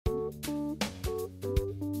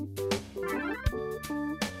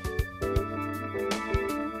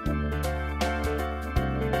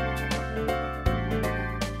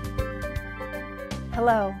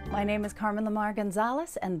Hello, my name is Carmen Lamar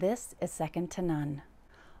Gonzalez, and this is Second to None.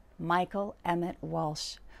 Michael Emmet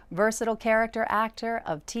Walsh, versatile character actor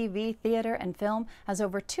of TV, theater, and film, has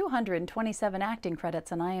over 227 acting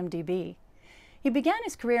credits on IMDb. He began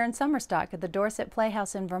his career in summer stock at the Dorset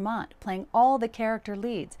Playhouse in Vermont, playing all the character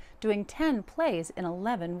leads, doing 10 plays in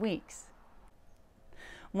 11 weeks.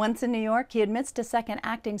 Once in New York, he admits to second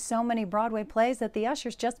acting so many Broadway plays that the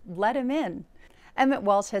ushers just let him in. Emmet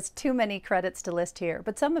Walsh has too many credits to list here,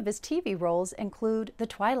 but some of his TV roles include The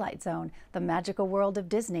Twilight Zone, The Magical World of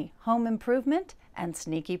Disney, Home Improvement, and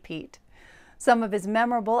Sneaky Pete. Some of his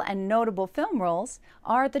memorable and notable film roles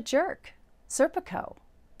are The Jerk, Serpico,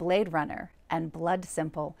 Blade Runner, and Blood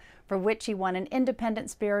Simple, for which he won an Independent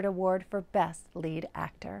Spirit Award for Best Lead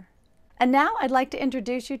Actor. And now I'd like to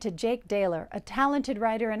introduce you to Jake Daehler, a talented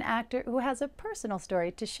writer and actor who has a personal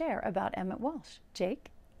story to share about Emmet Walsh. Jake?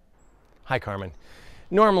 Hi, Carmen.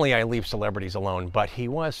 Normally I leave celebrities alone, but he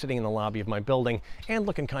was sitting in the lobby of my building and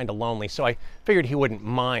looking kind of lonely, so I figured he wouldn't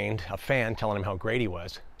mind a fan telling him how great he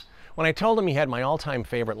was. When I told him he had my all-time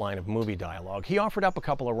favorite line of movie dialogue, he offered up a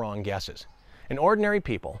couple of wrong guesses. In Ordinary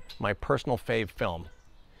People, my personal fave film,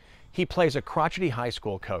 he plays a crotchety high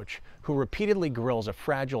school coach who repeatedly grills a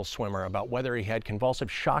fragile swimmer about whether he had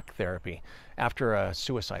convulsive shock therapy after a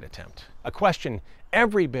suicide attempt. A question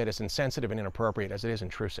every bit as insensitive and inappropriate as it is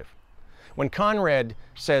intrusive. When Conrad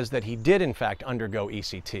says that he did in fact undergo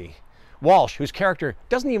ECT, Walsh, whose character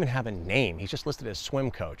doesn't even have a name, he's just listed as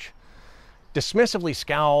swim coach, dismissively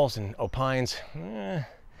scowls and opines,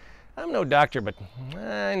 I'm no doctor, but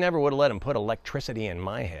I never would have let him put electricity in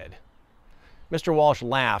my head. Mr. Walsh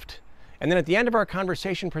laughed, and then at the end of our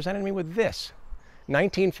conversation presented me with this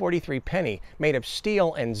 1943 penny made of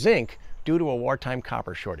steel and zinc due to a wartime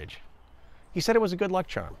copper shortage. He said it was a good luck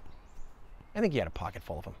charm. I think he had a pocket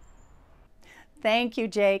full of them. Thank you,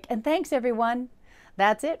 Jake, and thanks everyone.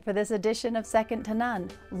 That's it for this edition of Second to None.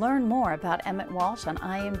 Learn more about Emmet Walsh on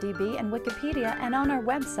IMDb and Wikipedia and on our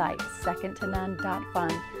website,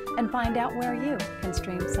 secondtonone.fun, and find out where you can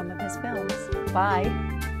stream some of his films.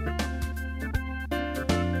 Bye.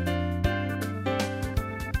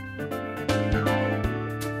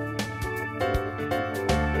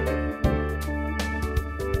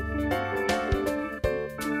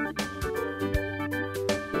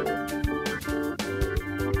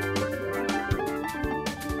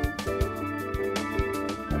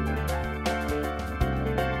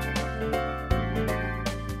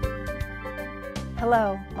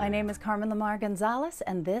 Hello, my name is Carmen Lamar Gonzalez,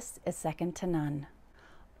 and this is Second to None.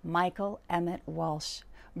 Michael Emmet Walsh,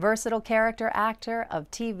 versatile character actor of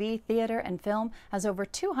TV, theater, and film, has over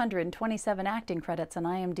 227 acting credits on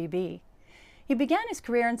IMDb. He began his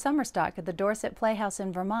career in summer stock at the Dorset Playhouse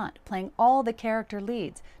in Vermont, playing all the character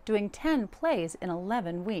leads, doing 10 plays in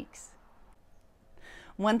 11 weeks.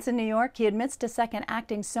 Once in New York, he admits to second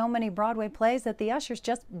acting so many Broadway plays that the ushers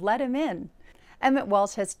just let him in. Emmet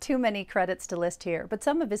Walsh has too many credits to list here, but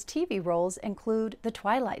some of his TV roles include The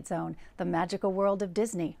Twilight Zone, The Magical World of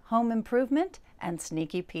Disney, Home Improvement, and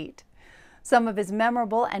Sneaky Pete. Some of his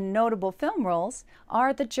memorable and notable film roles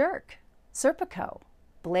are The Jerk, Serpico,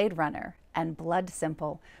 Blade Runner, and Blood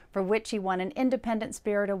Simple, for which he won an Independent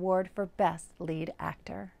Spirit Award for Best Lead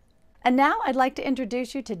Actor. And now I'd like to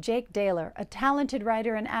introduce you to Jake Daehler, a talented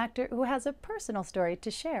writer and actor who has a personal story to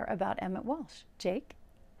share about Emmet Walsh. Jake?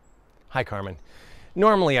 Hi, Carmen.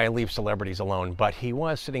 Normally I leave celebrities alone, but he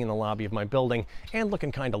was sitting in the lobby of my building and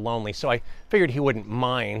looking kind of lonely, so I figured he wouldn't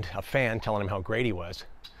mind a fan telling him how great he was.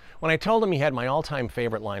 When I told him he had my all-time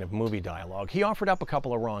favorite line of movie dialogue, he offered up a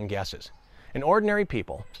couple of wrong guesses. In Ordinary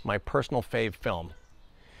People, my personal fave film,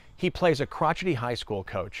 he plays a crotchety high school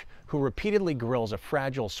coach who repeatedly grills a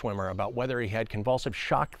fragile swimmer about whether he had convulsive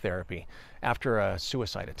shock therapy after a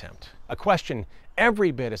suicide attempt. A question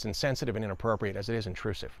every bit as insensitive and inappropriate as it is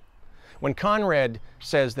intrusive. When Conrad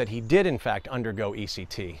says that he did in fact undergo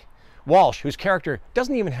ECT, Walsh, whose character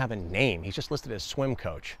doesn't even have a name, he's just listed as swim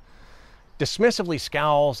coach, dismissively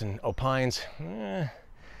scowls and opines,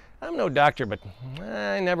 I'm no doctor, but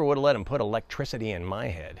I never would have let him put electricity in my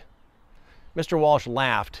head. Mr. Walsh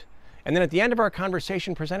laughed, and then at the end of our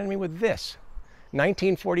conversation presented me with this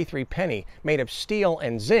 1943 penny made of steel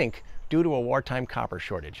and zinc due to a wartime copper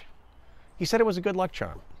shortage. He said it was a good luck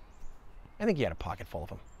charm. I think he had a pocket full of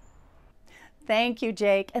them. Thank you,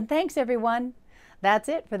 Jake, and thanks everyone. That's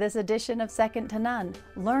it for this edition of Second to None.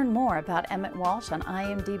 Learn more about Emmet Walsh on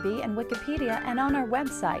IMDb and Wikipedia and on our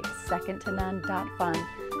website, secondtonone.fun,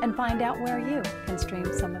 and find out where you can stream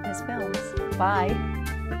some of his films. Bye.